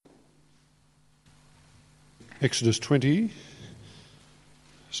Exodus 20,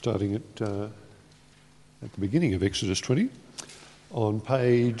 starting at the beginning of Exodus 20, on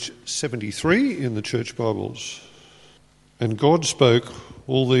page 73 in the Church Bibles. And God spoke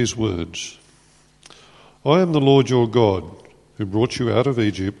all these words: I am the Lord your God, who brought you out of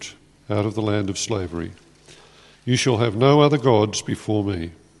Egypt, out of the land of slavery. You shall have no other gods before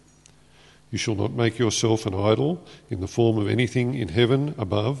me. You shall not make yourself an idol in the form of anything in heaven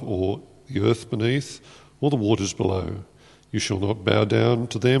above, or the earth beneath, or the waters below. You shall not bow down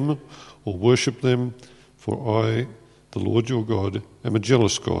to them or worship them, for I, the Lord your God, am a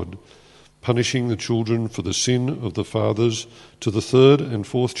jealous God, punishing the children for the sin of the fathers to the third and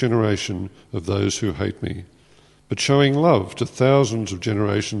fourth generation of those who hate me, but showing love to thousands of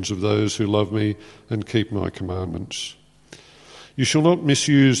generations of those who love me and keep my commandments. You shall not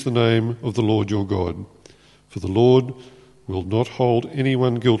misuse the name of the Lord your God, for the Lord will not hold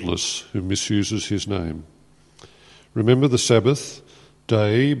anyone guiltless who misuses his name. Remember the Sabbath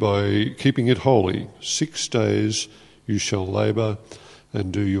day by keeping it holy. 6 days you shall labour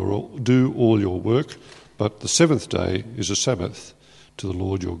and do all your work, but the seventh day is a Sabbath to the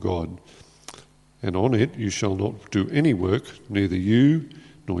Lord your God. And on it you shall not do any work, neither you,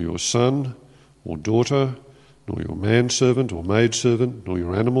 nor your son or daughter, nor your manservant or maidservant, nor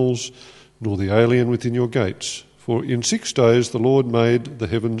your animals, nor the alien within your gates. For in 6 days the Lord made the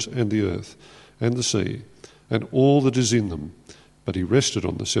heavens and the earth and the sea, and all that is in them, but he rested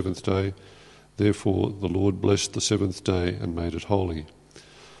on the seventh day. Therefore the Lord blessed the seventh day and made it holy.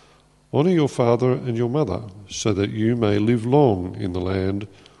 Honour your father and your mother, so that you may live long in the land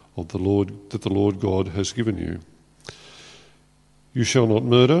of the Lord that the Lord God has given you. You shall not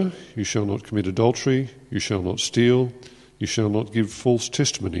murder, you shall not commit adultery, you shall not steal, you shall not give false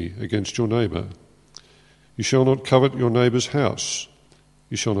testimony against your neighbour. You shall not covet your neighbour's house.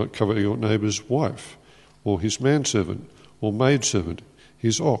 You shall not covet your neighbour's wife, or his manservant, or maidservant,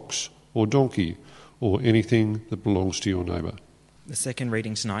 his ox, or donkey, or anything that belongs to your neighbour. The second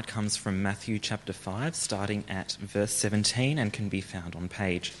reading tonight comes from Matthew chapter 5, starting at verse 17, and can be found on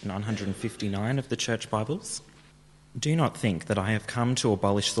page 959 of the Church Bibles. Do not think that I have come to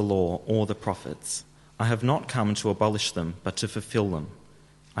abolish the law or the prophets. I have not come to abolish them, but to fulfill them.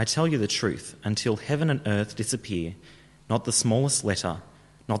 I tell you the truth, until heaven and earth disappear, not the smallest letter,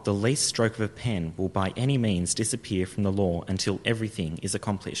 not the least stroke of a pen will by any means disappear from the law until everything is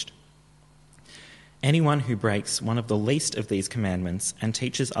accomplished. Anyone who breaks one of the least of these commandments and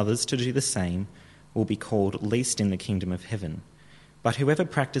teaches others to do the same will be called least in the kingdom of heaven. But whoever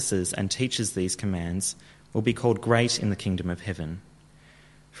practices and teaches these commands will be called great in the kingdom of heaven.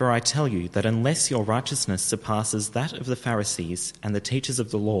 For I tell you that unless your righteousness surpasses that of the Pharisees and the teachers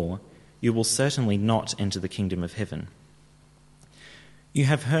of the law, you will certainly not enter the kingdom of heaven. You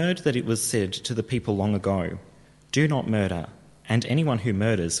have heard that it was said to the people long ago, do not murder, and anyone who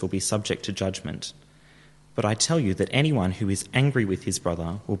murders will be subject to judgment. But I tell you that anyone who is angry with his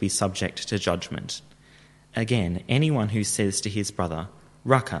brother will be subject to judgment. Again, anyone who says to his brother,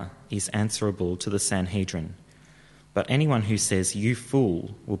 Raca, is answerable to the Sanhedrin. But anyone who says, you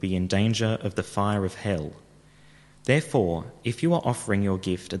fool, will be in danger of the fire of hell. Therefore, if you are offering your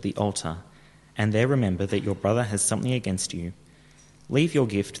gift at the altar, and there remember that your brother has something against you, leave your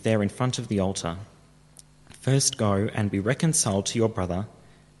gift there in front of the altar. First go and be reconciled to your brother,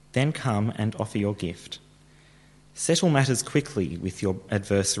 then come and offer your gift. Settle matters quickly with your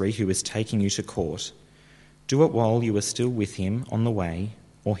adversary who is taking you to court. Do it while you are still with him on the way,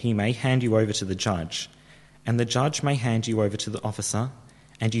 or he may hand you over to the judge, and the judge may hand you over to the officer,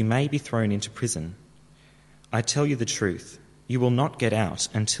 and you may be thrown into prison. I tell you the truth, you will not get out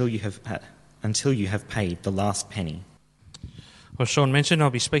until you have paid the last penny. Well, Sean mentioned I'll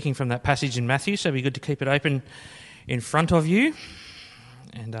be speaking from that passage in Matthew, so it'd be good to keep it open in front of you.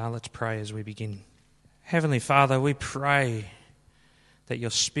 And let's pray as we begin. Heavenly Father, we pray that your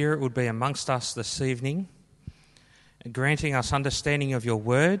Spirit would be amongst us this evening, granting us understanding of your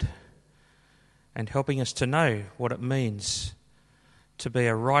word and helping us to know what it means to be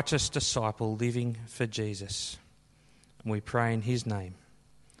a righteous disciple living for Jesus. And we pray in his name.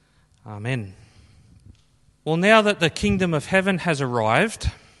 Amen. Well, now that the kingdom of heaven has arrived,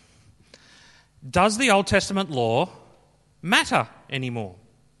 does the Old Testament law matter anymore?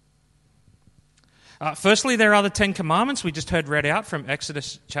 Firstly, there are the Ten Commandments we just heard read out from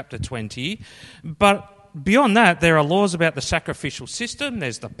Exodus chapter 20. But beyond that, there are laws about the sacrificial system.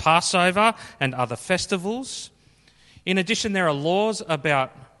 There's the Passover and other festivals. In addition, there are laws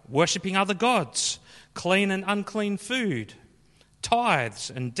about worshipping other gods, clean and unclean food, tithes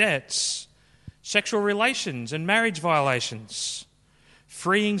and debts, sexual relations and marriage violations,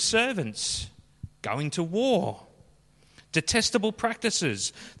 freeing servants, going to war, detestable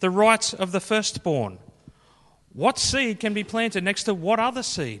practices, the rights of the firstborn. What seed can be planted next to what other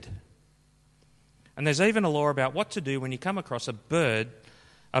seed? And there's even a law about what to do when you come across a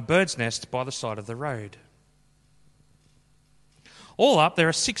bird's nest by the side of the road. All up, there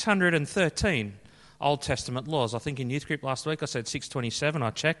are 613 Old Testament laws. I think in youth group last week I said 627. I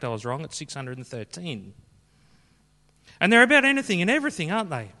checked, I was wrong, it's 613. And they're about anything and everything, aren't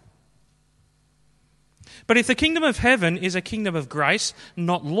they? But if the kingdom of heaven is a kingdom of grace,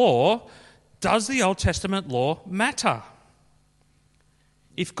 not law, does the Old Testament law matter?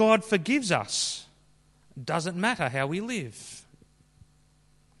 If God forgives us, does it matter how we live?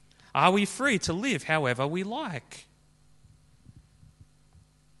 Are we free to live however we like?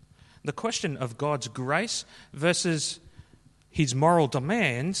 The question of God's grace versus his moral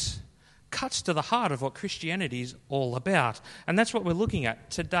demands cuts to the heart of what Christianity is all about. And that's what we're looking at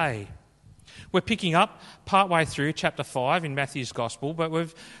today. We're picking up partway through chapter 5 in Matthew's Gospel, but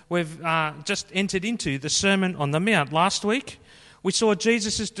we've just entered into the Sermon on the Mount. Last week, we saw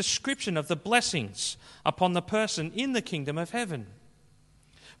Jesus' description of the blessings upon the person in the kingdom of heaven.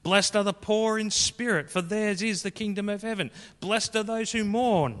 Blessed are the poor in spirit, for theirs is the kingdom of heaven. Blessed are those who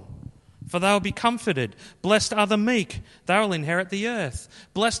mourn, for they will be comforted. Blessed are the meek, they will inherit the earth.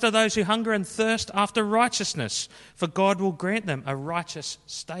 Blessed are those who hunger and thirst after righteousness, for God will grant them a righteous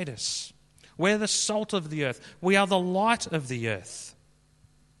status. We're the salt of the earth. We are the light of the earth.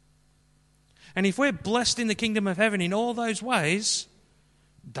 And if we're blessed in the kingdom of heaven in all those ways,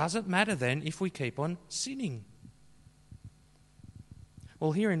 does it matter then if we keep on sinning?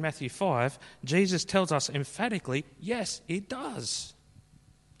 Well, here in Matthew 5, Jesus tells us emphatically, yes, it does.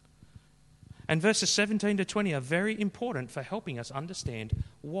 And verses 17 to 20 are very important for helping us understand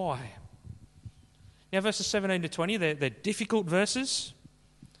why. Now, verses 17 to 20, they're difficult verses.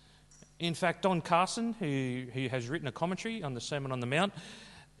 In fact, Don Carson, who has written a commentary on the Sermon on the Mount,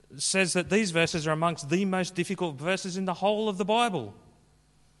 says that these verses are amongst the most difficult verses in the whole of the Bible.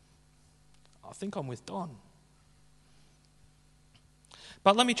 I think I'm with Don.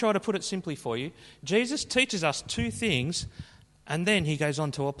 But let me try to put it simply for you. Jesus teaches us two things, and then he goes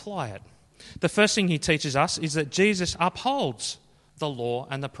on to apply it. The first thing he teaches us is that Jesus upholds the law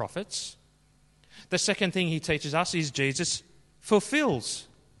and the prophets. The second thing he teaches us is Jesus fulfills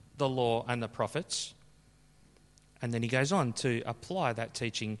the law and the prophets. And then he goes on to apply that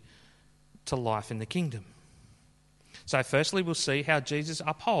teaching to life in the kingdom. So firstly, we'll see how Jesus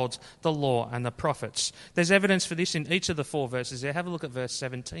upholds the law and the prophets. There's evidence for this in each of the four verses there. Have a look at verse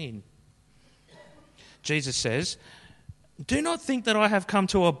 17. Jesus says, "Do not think that I have come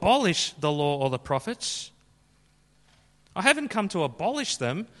to abolish the law or the prophets. I haven't come to abolish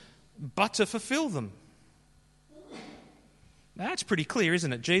them, but to fulfill them." Now, that's pretty clear,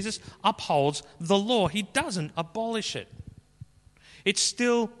 isn't it? Jesus upholds the law. He doesn't abolish it. It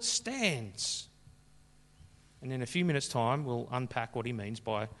still stands. And in a few minutes' time, we'll unpack what he means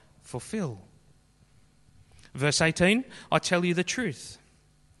by fulfill. Verse 18, "I tell you the truth.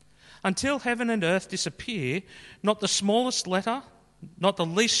 Until heaven and earth disappear, not the smallest letter, not the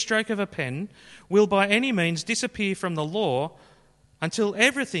least stroke of a pen, will by any means disappear from the law until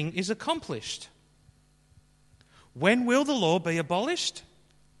everything is accomplished." When will the law be abolished?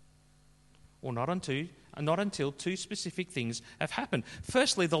 Well, not until two specific things have happened.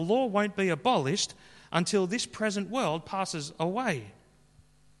 Firstly, the law won't be abolished until this present world passes away.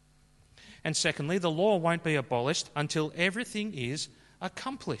 And secondly, the law won't be abolished until everything is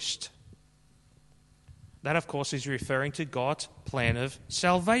accomplished. That, of course, is referring to God's plan of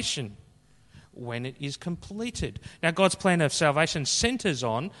salvation, when it is completed. Now, God's plan of salvation centres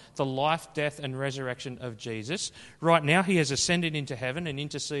on the life, death and resurrection of Jesus. Right now, he has ascended into heaven and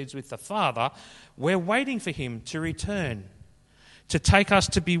intercedes with the Father. We're waiting for him to return, to take us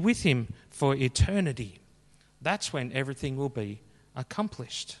to be with him for eternity. That's when everything will be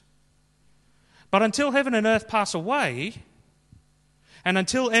accomplished. But until heaven and earth pass away, and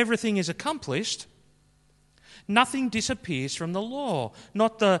until everything is accomplished, nothing disappears from the law.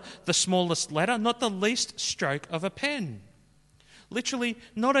 Not the smallest letter, not the least stroke of a pen. Literally,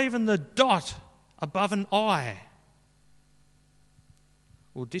 not even the dot above an I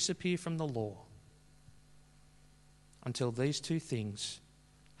will disappear from the law until these two things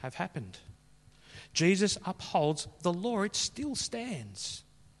have happened. Jesus upholds the law. It still stands.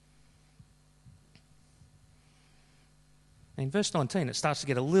 In verse 19, it starts to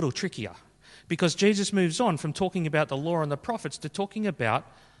get a little trickier, because Jesus moves on from talking about the law and the prophets to talking about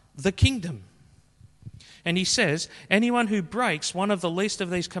the kingdom. And he says, anyone who breaks one of the least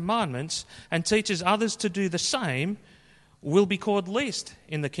of these commandments and teaches others to do the same will be called least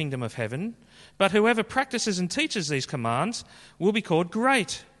in the kingdom of heaven, but whoever practices and teaches these commands will be called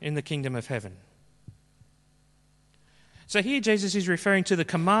great in the kingdom of heaven. So here Jesus is referring to the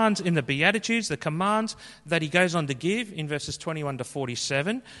commands in the Beatitudes, the commands that he goes on to give in verses 21 to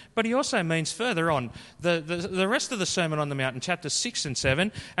 47, but he also means further on the rest of the Sermon on the Mount in chapters 6 and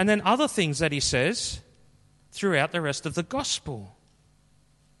 7, and then other things that he says throughout the rest of the gospel.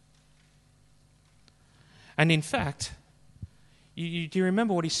 And in fact, do you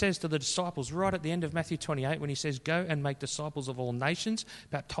remember what he says to the disciples right at the end of Matthew 28 when he says, "Go and make disciples of all nations,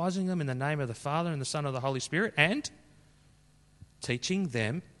 baptizing them in the name of the Father and the Son and the Holy Spirit, and teaching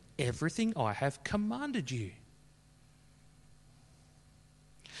them everything I have commanded you."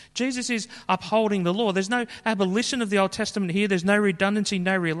 Jesus is upholding the law. There's no abolition of the Old Testament here. There's no redundancy,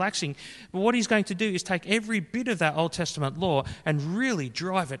 no relaxing. But what he's going to do is take every bit of that Old Testament law and really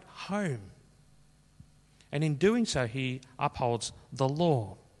drive it home. And in doing so, he upholds the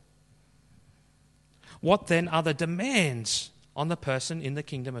law. What then are the demands on the person in the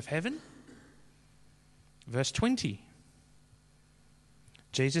kingdom of heaven? Verse 20.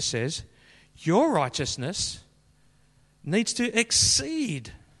 Jesus says, your righteousness needs to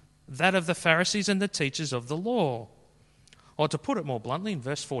exceed that of the Pharisees and the teachers of the law. Or to put it more bluntly, in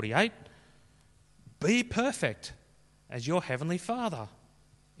verse 48, be perfect as your heavenly Father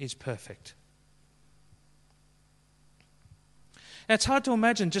is perfect. Now, it's hard to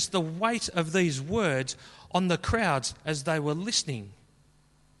imagine just the weight of these words on the crowds as they were listening.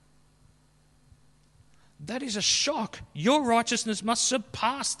 That is a shock. Your righteousness must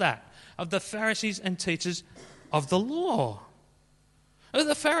surpass that of the Pharisees and teachers of the law.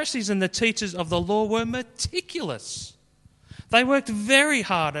 The Pharisees and the teachers of the law were meticulous. They worked very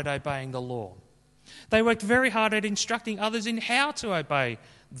hard at obeying the law. They worked very hard at instructing others in how to obey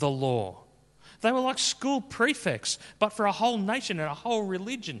the law. They were like school prefects, but for a whole nation and a whole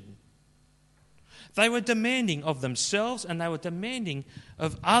religion. They were demanding of themselves and they were demanding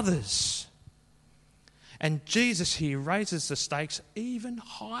of others. And Jesus here raises the stakes even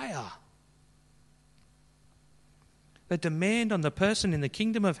higher. The demand on the person in the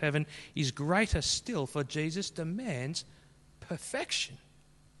kingdom of heaven is greater still, for Jesus demands perfection.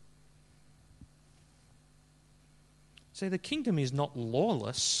 See, the kingdom is not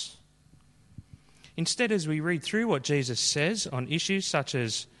lawless. Instead, as we read through what Jesus says on issues such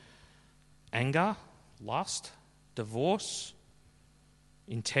as anger, lust, divorce,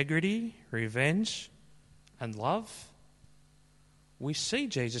 integrity, revenge, and love, we see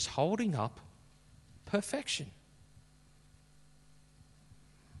Jesus holding up perfection.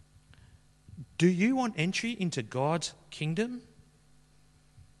 Do you want entry into God's kingdom?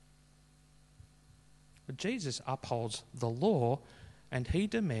 But Jesus upholds the law and he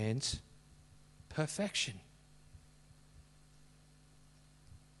demands perfection.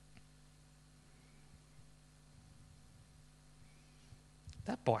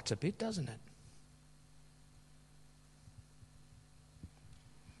 That bites a bit, doesn't it?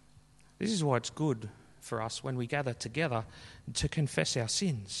 This is why it's good for us when we gather together to confess our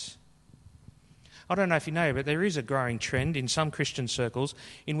sins. I don't know if you know, but there is a growing trend in some Christian circles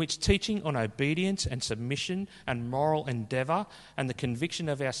in which teaching on obedience and submission and moral endeavour and the conviction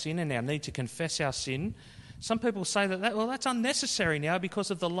of our sin and our need to confess our sin, some people say that's unnecessary now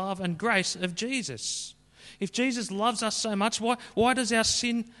because of the love and grace of Jesus. If Jesus loves us so much, why does our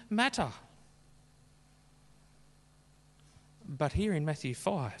sin matter? But here in Matthew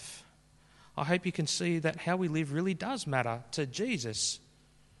 5, I hope you can see that how we live really does matter to Jesus,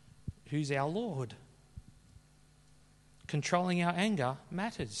 who's our Lord. Controlling our anger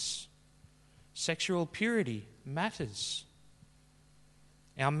matters. Sexual purity matters.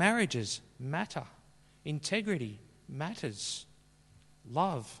 Our marriages matter. Integrity matters.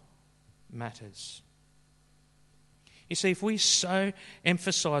 Love matters. You see, if we so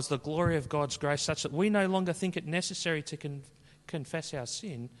emphasise the glory of God's grace such that we no longer think it necessary to confess our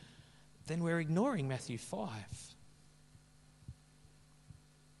sin, then we're ignoring Matthew 5.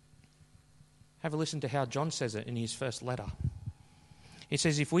 Have a listen to how John says it in his first letter. He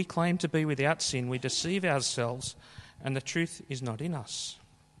says, if we claim to be without sin, we deceive ourselves and the truth is not in us.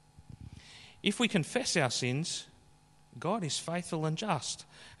 If we confess our sins, God is faithful and just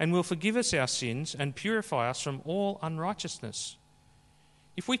and will forgive us our sins and purify us from all unrighteousness.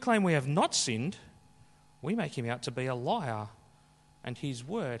 If we claim we have not sinned, we make him out to be a liar and his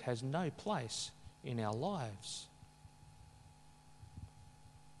word has no place in our lives.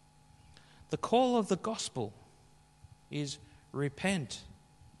 The call of the gospel is repent,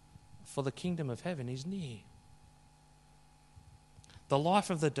 for the kingdom of heaven is near. The life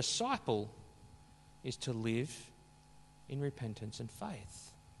of the disciple is to live in repentance and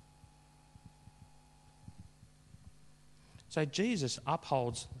faith. So Jesus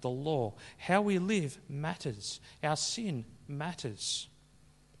upholds the law. How we live matters. Our sin matters.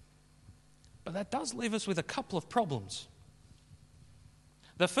 But that does leave us with a couple of problems.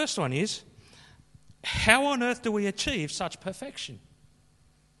 The first one is, how on earth do we achieve such perfection?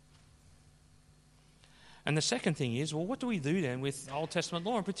 And the second thing is, well, what do we do then with Old Testament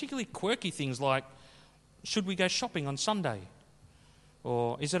law, and particularly quirky things like, should we go shopping on Sunday?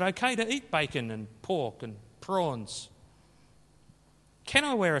 Or is it okay to eat bacon and pork and prawns? Can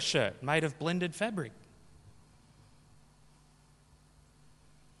I wear a shirt made of blended fabric?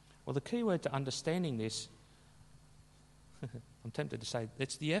 Well, the key word to understanding this, I'm tempted to say,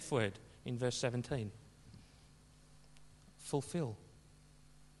 it's the F word in verse 17. Fulfill.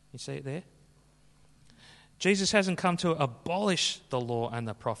 You see it there? Jesus hasn't come to abolish the law and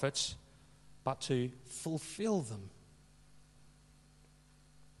the prophets, but to fulfill them.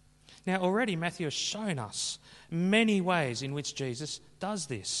 Now, already Matthew has shown us many ways in which Jesus does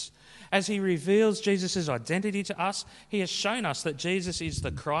this. As he reveals Jesus' identity to us, he has shown us that Jesus is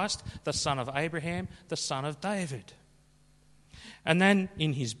the Christ, the son of Abraham, the son of David. And then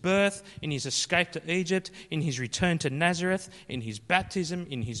in his birth, in his escape to Egypt, in his return to Nazareth, in his baptism,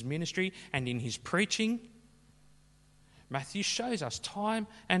 in his ministry, and in his preaching, Matthew shows us time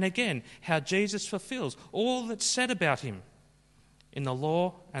and again how Jesus fulfills all that's said about him in the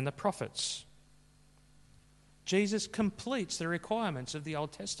law and the prophets. Jesus completes the requirements of the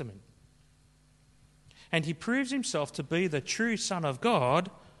Old Testament. And he proves himself to be the true Son of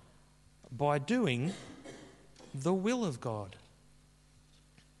God by doing the will of God.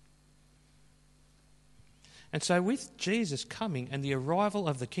 And so with Jesus coming and the arrival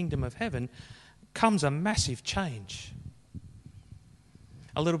of the kingdom of heaven comes a massive change.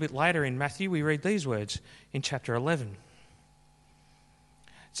 A little bit later in Matthew, we read these words in chapter 11.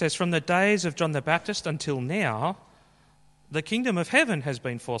 It says, "From the days of John the Baptist until now, the kingdom of heaven has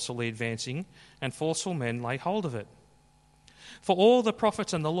been forcefully advancing, and forceful men lay hold of it. For all the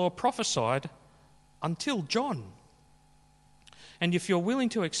prophets and the law prophesied until John. And if you're willing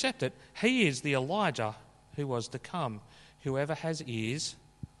to accept it, he is the Elijah who was to come. Whoever has ears,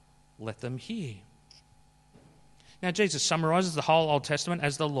 let them hear." Now, Jesus summarises the whole Old Testament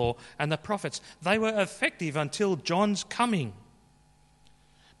as the law and the prophets. They were effective until John's coming.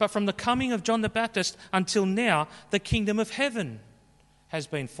 But from the coming of John the Baptist until now, the kingdom of heaven has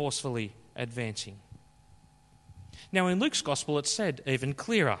been forcefully advancing. Now, in Luke's Gospel, it's said even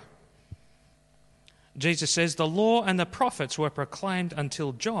clearer. Jesus says, "The law and the prophets were proclaimed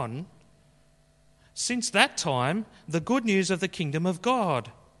until John. Since that time, the good news of the kingdom of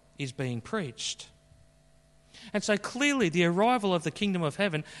God is being preached." And so clearly the arrival of the kingdom of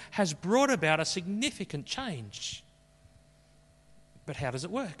heaven has brought about a significant change. But how does it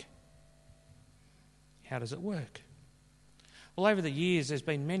work? How does it work? Well, over the years there's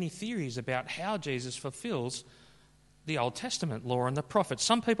been many theories about how Jesus fulfills the Old Testament law and the prophets.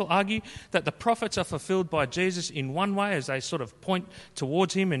 Some people argue that the prophets are fulfilled by Jesus in one way as they sort of point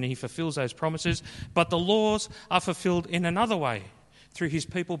towards him and he fulfills those promises, but the laws are fulfilled in another way through his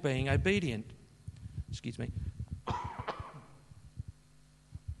people being obedient. Excuse me.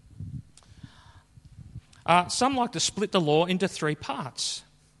 Some like to split the law into three parts.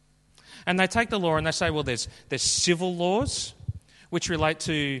 And they take the law and they say, well, there's civil laws, which relate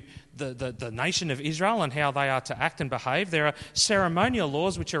to the nation of Israel and how they are to act and behave. There are ceremonial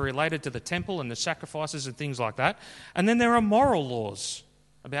laws, which are related to the temple and the sacrifices and things like that. And then there are moral laws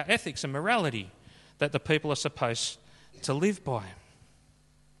about ethics and morality that the people are supposed to live by.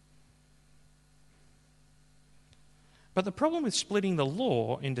 But the problem with splitting the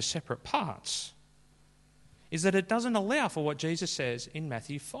law into separate parts is that it doesn't allow for what Jesus says in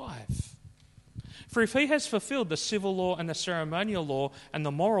Matthew 5. For if he has fulfilled the civil law and the ceremonial law and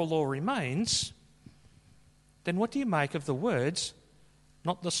the moral law remains, then what do you make of the words,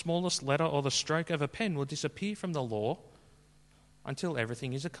 "Not the smallest letter or the stroke of a pen will disappear from the law until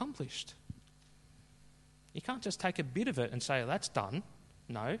everything is accomplished"? You can't just take a bit of it and say, that's done.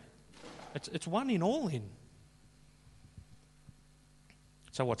 No, it's one in, all in.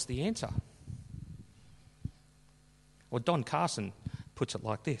 So what's the answer? Well, Don Carson puts it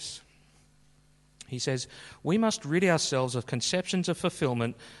like this. He says, "We must rid ourselves of conceptions of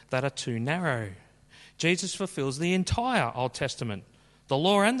fulfillment that are too narrow. Jesus fulfills the entire Old Testament, the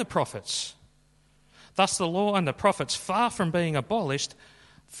law and the prophets. Thus the law and the prophets, far from being abolished,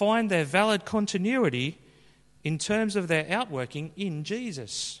 find their valid continuity in terms of their outworking in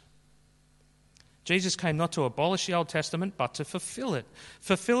Jesus. Jesus came not to abolish the Old Testament, but to fulfill it.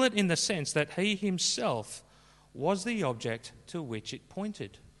 Fulfill it in the sense that he himself was the object to which it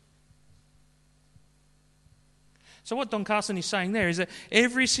pointed. So what Don Carson is saying there is that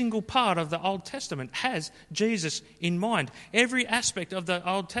every single part of the Old Testament has Jesus in mind. Every aspect of the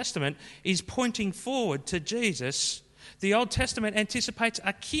Old Testament is pointing forward to Jesus. The Old Testament anticipates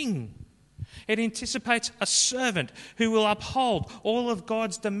a king. It anticipates a servant who will uphold all of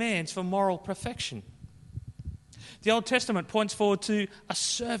God's demands for moral perfection. The Old Testament points forward to a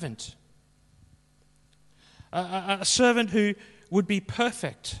servant. A servant who would be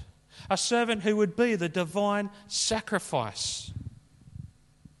perfect. A servant who would be the divine sacrifice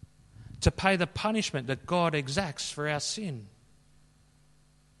to pay the punishment that God exacts for our sin.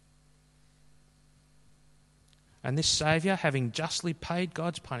 And this Saviour, having justly paid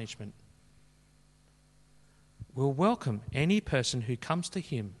God's punishment, will welcome any person who comes to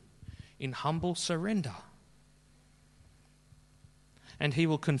him in humble surrender. And he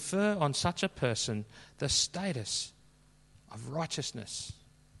will confer on such a person the status of righteousness,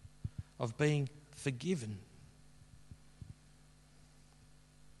 of being forgiven.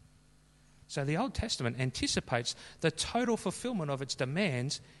 So the Old Testament anticipates the total fulfillment of its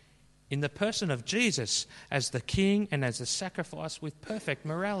demands in the person of Jesus as the King and as the sacrifice with perfect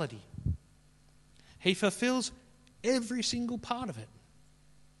morality. He fulfills every single part of it.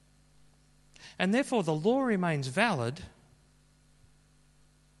 And therefore the law remains valid,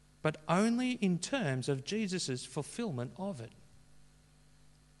 but only in terms of Jesus' fulfillment of it.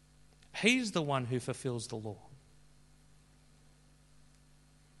 He's the one who fulfills the law.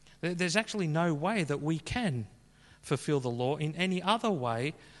 There's actually no way that we can fulfill the law in any other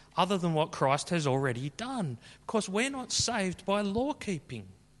way other than what Christ has already done, because we're not saved by law keeping.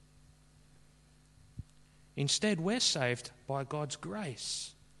 Instead, we're saved by God's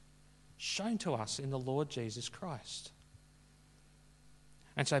grace shown to us in the Lord Jesus Christ.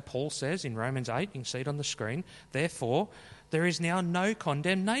 And so Paul says in Romans 8, you can see it on the screen, therefore, there is now no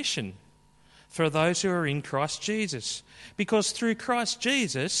condemnation for those who are in Christ Jesus. Because through Christ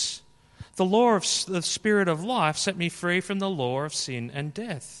Jesus, the law of the Spirit of life set me free from the law of sin and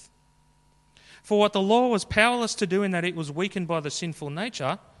death. For what the law was powerless to do in that it was weakened by the sinful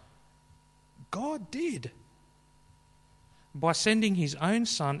nature, God did by sending his own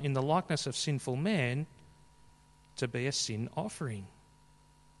Son in the likeness of sinful man to be a sin offering.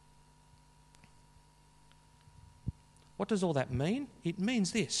 What does all that mean? It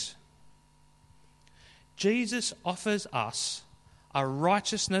means this. Jesus offers us a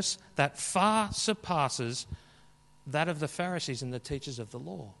righteousness that far surpasses that of the Pharisees and the teachers of the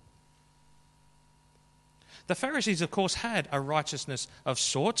law. The Pharisees, of course, had a righteousness of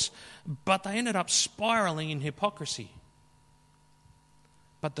sorts, but they ended up spiralling in hypocrisy.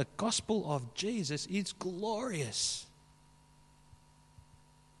 But the gospel of Jesus is glorious.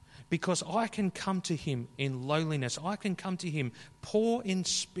 Because I can come to him in lowliness. I can come to him poor in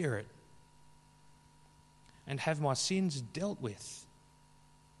spirit and have my sins dealt with.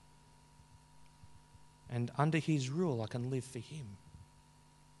 And under his rule, I can live for him.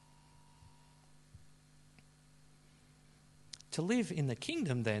 To live in the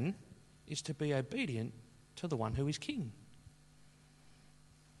kingdom, then, is to be obedient to the one who is king.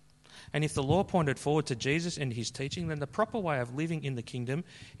 And if the law pointed forward to Jesus and his teaching, then the proper way of living in the kingdom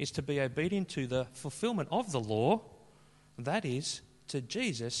is to be obedient to the fulfillment of the law, that is, to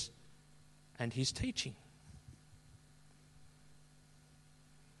Jesus and his teaching.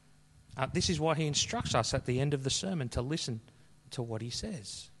 This is why he instructs us at the end of the sermon to listen to what he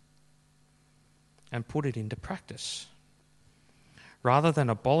says and put it into practice. Rather than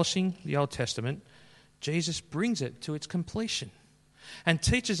abolishing the Old Testament, Jesus brings it to its completion and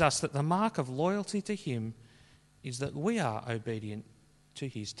teaches us that the mark of loyalty to him is that we are obedient to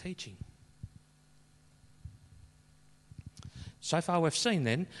his teaching. So far we've seen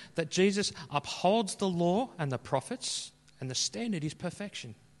then that Jesus upholds the law and the prophets, and the standard is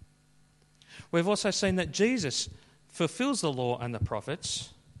perfection. We've also seen that Jesus fulfills the law and the prophets,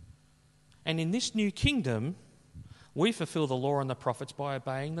 and in this new kingdom we fulfill the law and the prophets by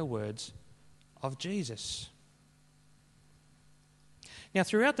obeying the words of Jesus. Now,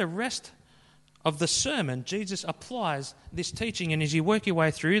 throughout the rest of the sermon, Jesus applies this teaching, and as you work your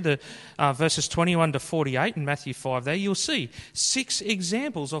way through the verses 21 to 48 in Matthew 5 there, you'll see 6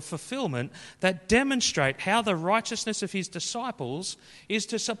 examples of fulfillment that demonstrate how the righteousness of his disciples is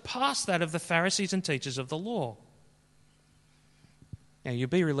to surpass that of the Pharisees and teachers of the law. Now, you'll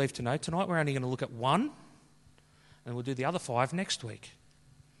be relieved to know tonight we're only going to look at 1, and we'll do the other 5 next week.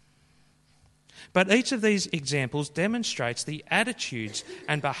 But each of these examples demonstrates the attitudes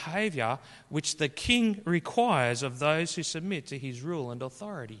and behaviour which the king requires of those who submit to his rule and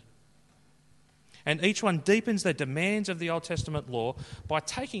authority. And each one deepens the demands of the Old Testament law by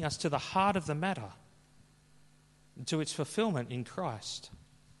taking us to the heart of the matter, to its fulfillment in Christ.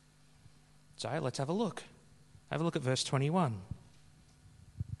 So let's have a look. Have a look at verse 21.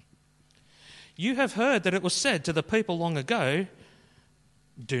 You have heard that it was said to the people long ago,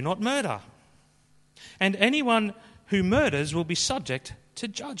 do not murder, and anyone who murders will be subject to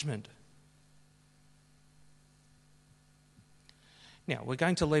judgment. Now, we're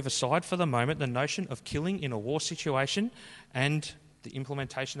going to leave aside for the moment the notion of killing in a war situation and the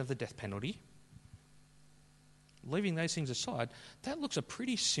implementation of the death penalty. Leaving those things aside, that looks a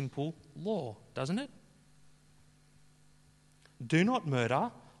pretty simple law, doesn't it? Do not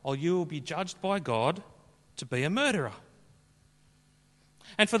murder, or you will be judged by God to be a murderer.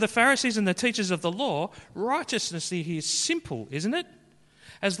 And for the Pharisees and the teachers of the law, righteousness here is simple, isn't it?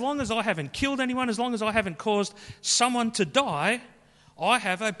 As long as I haven't killed anyone, as long as I haven't caused someone to die, I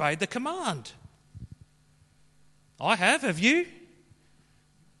have obeyed the command. I have you?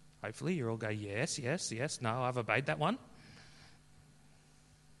 Hopefully you all go, yes, no, I've obeyed that one.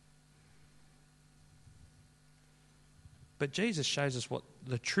 But Jesus shows us what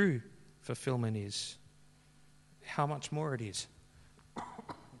the true fulfillment is, how much more it is.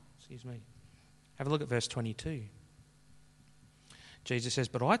 Excuse me. Have a look at verse 22. Jesus says,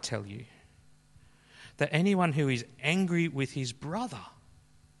 but I tell you that anyone who is angry with his brother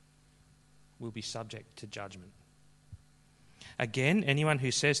will be subject to judgment. Again, anyone who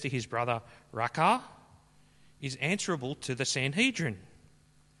says to his brother, Raca, is answerable to the Sanhedrin.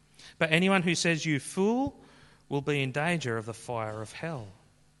 But anyone who says, you fool, will be in danger of the fire of hell.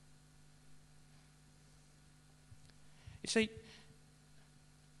 You see, it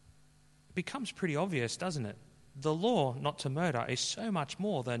becomes pretty obvious, doesn't it? The law not to murder is so much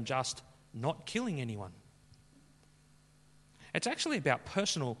more than just not killing anyone. It's actually about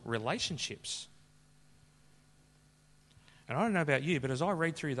personal relationships. And I don't know about you, but as I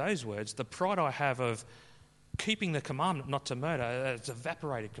read through those words, the pride I have of keeping the commandment not to murder, it's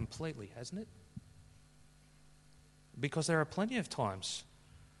evaporated completely, hasn't it? Because there are plenty of times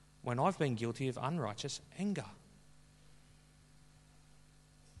when I've been guilty of unrighteous anger.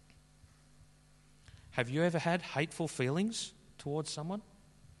 Have you ever had hateful feelings towards someone?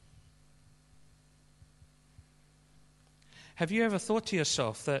 Have you ever thought to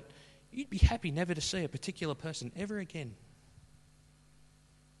yourself that you'd be happy never to see a particular person ever again?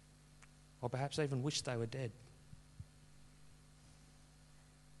 Or perhaps even wish they were dead?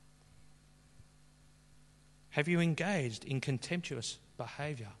 Have you engaged in contemptuous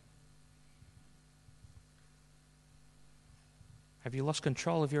behaviour? Have you lost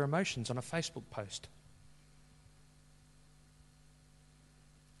control of your emotions on a Facebook post?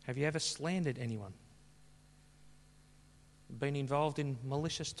 Have you ever slandered anyone? Been involved in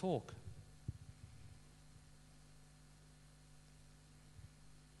malicious talk?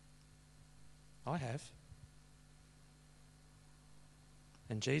 I have.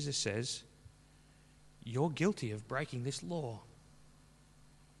 And Jesus says, you're guilty of breaking this law.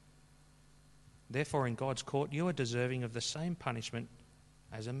 Therefore, in God's court, you are deserving of the same punishment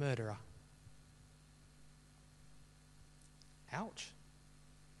as a murderer. Ouch.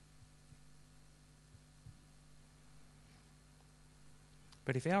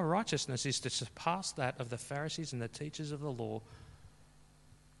 But if our righteousness is to surpass that of the Pharisees and the teachers of the law,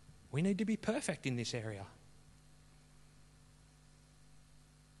 we need to be perfect in this area.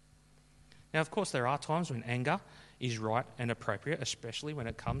 Now, of course, there are times when anger is right and appropriate, especially when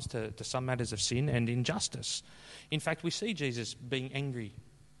it comes to some matters of sin and injustice. In fact, we see Jesus being angry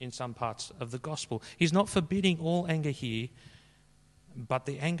in some parts of the gospel. He's not forbidding all anger here, but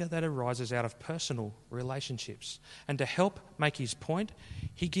the anger that arises out of personal relationships. And to help make his point,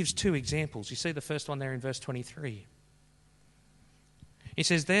 he gives two examples. You see the first one there in verse 23. He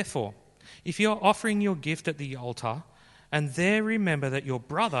says, therefore, if you're offering your gift at the altar and there remember that your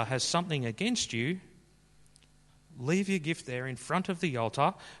brother has something against you, leave your gift there in front of the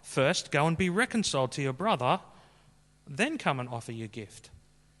altar. First, go and be reconciled to your brother, then come and offer your gift.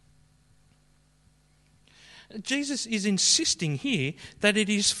 Jesus is insisting here that it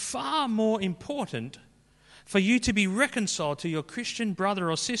is far more important for you to be reconciled to your Christian brother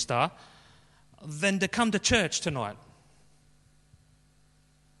or sister than to come to church tonight.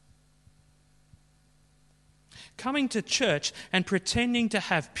 Coming to church and pretending to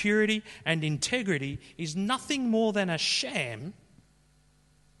have purity and integrity is nothing more than a sham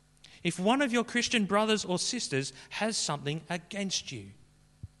if one of your Christian brothers or sisters has something against you.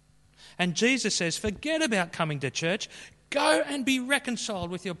 And Jesus says, forget about coming to church. Go and be reconciled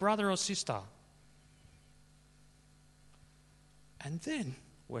with your brother or sister. And then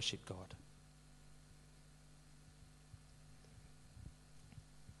worship God.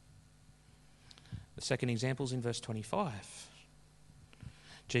 The second example is in verse 25.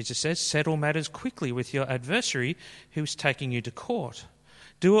 Jesus says, "Settle matters quickly with your adversary who is taking you to court.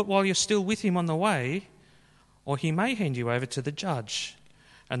 Do it while you're still with him on the way, or he may hand you over to the judge,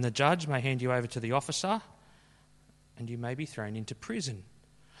 and the judge may hand you over to the officer, and you may be thrown into prison.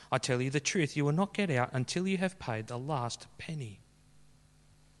 I tell you the truth, you will not get out until you have paid the last penny."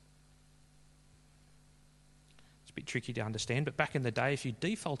 It's a bit tricky to understand, but back in the day, if you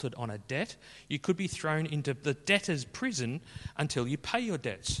defaulted on a debt, you could be thrown into the debtor's prison until you pay your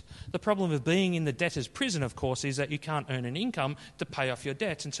debts. The problem of being in the debtor's prison, of course, is that you can't earn an income to pay off your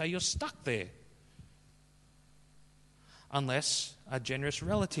debts, and so you're stuck there. Unless a generous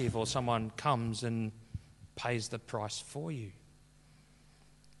relative or someone comes and pays the price for you.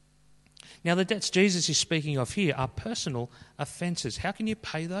 Now, the debts Jesus is speaking of here are personal offences. How can you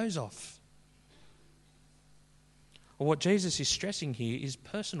pay those off? Well, what Jesus is stressing here is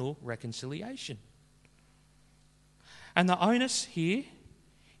personal reconciliation. And the onus here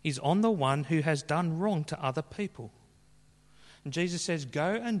is on the one who has done wrong to other people. And Jesus says,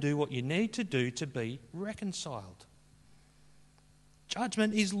 go and do what you need to do to be reconciled.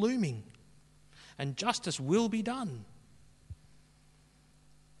 Judgment is looming, and justice will be done.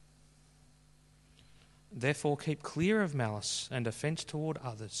 Therefore, keep clear of malice and offence toward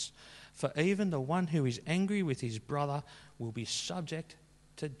others, for even the one who is angry with his brother will be subject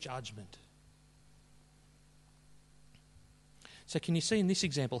to judgment. So can you see in this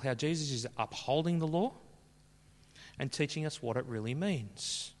example how Jesus is upholding the law and teaching us what it really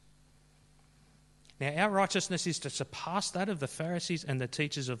means? Now, our righteousness is to surpass that of the Pharisees and the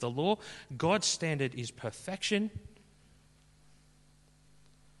teachers of the law. God's standard is perfection,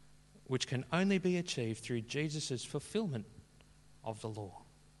 which can only be achieved through Jesus' fulfillment of the law.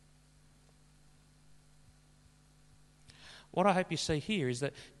 What I hope you see here is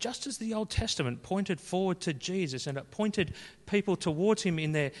that just as the Old Testament pointed forward to Jesus and it pointed people towards him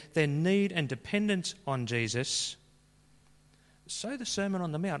in their need and dependence on Jesus, so the Sermon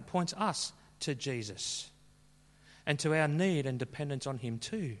on the Mount points us to Jesus and to our need and dependence on him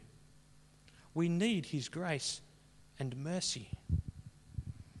too. We need his grace and mercy.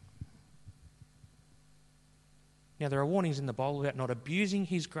 Now, there are warnings in the Bible about not abusing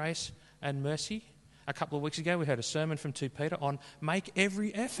his grace and mercy. A couple of weeks ago, we heard a sermon from 2 Peter on make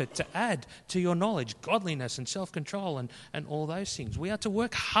every effort to add to your knowledge godliness and self-control and all those things. We are to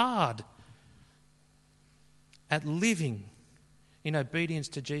work hard at living in obedience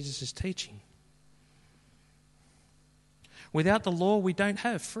to Jesus' teaching. Without the law, we don't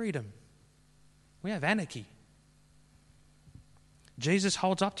have freedom. We have anarchy. Jesus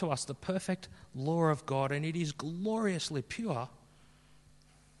holds up to us the perfect law of God, and it is gloriously pure.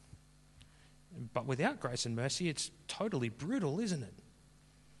 But without grace and mercy, it's totally brutal, isn't it?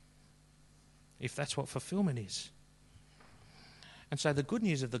 If that's what fulfillment is. And so the good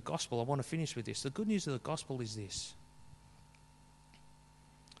news of the gospel, I want to finish with this. The good news of the gospel is this.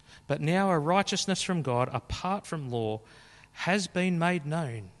 But now a righteousness from God, apart from law, has been made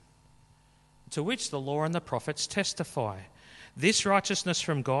known, to which the law and the prophets testify. This righteousness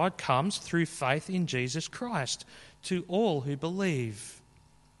from God comes through faith in Jesus Christ to all who believe.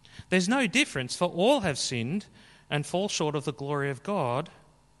 There's no difference, for all have sinned and fall short of the glory of God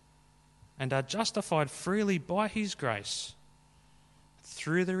and are justified freely by his grace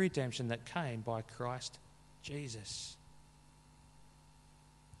through the redemption that came by Christ Jesus.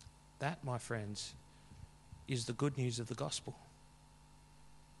 That, my friends, is the good news of the gospel.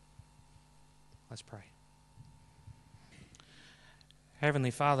 Let's pray.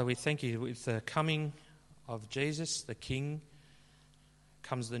 Heavenly Father, we thank you with the coming of Jesus, the King,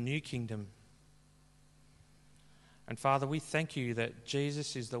 comes the new kingdom. And Father, we thank you that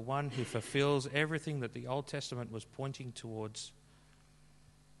Jesus is the one who fulfills everything that the Old Testament was pointing towards.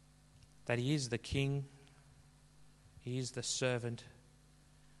 That he is the King, he is the servant,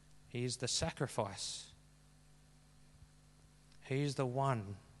 he is the sacrifice. He is the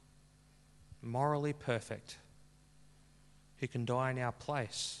one morally perfect who can die in our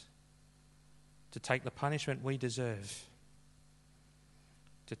place to take the punishment we deserve,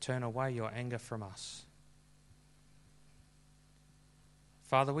 to turn away your anger from us.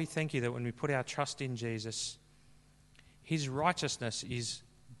 Father, we thank you that when we put our trust in Jesus, his righteousness is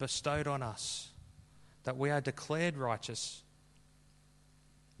bestowed on us, that we are declared righteous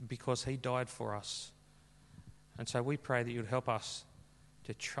because he died for us. And so we pray that you would help us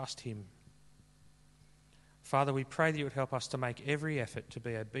to trust him. Father, we pray that you would help us to make every effort to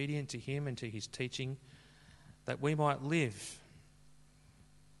be obedient to him and to his teaching, that we might live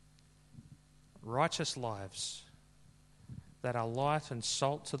righteous lives that are light and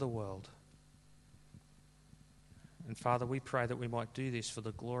salt to the world, And Father, we pray that we might do this for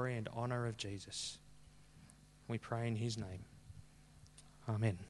the glory and honour of Jesus. We pray in his name. Amen.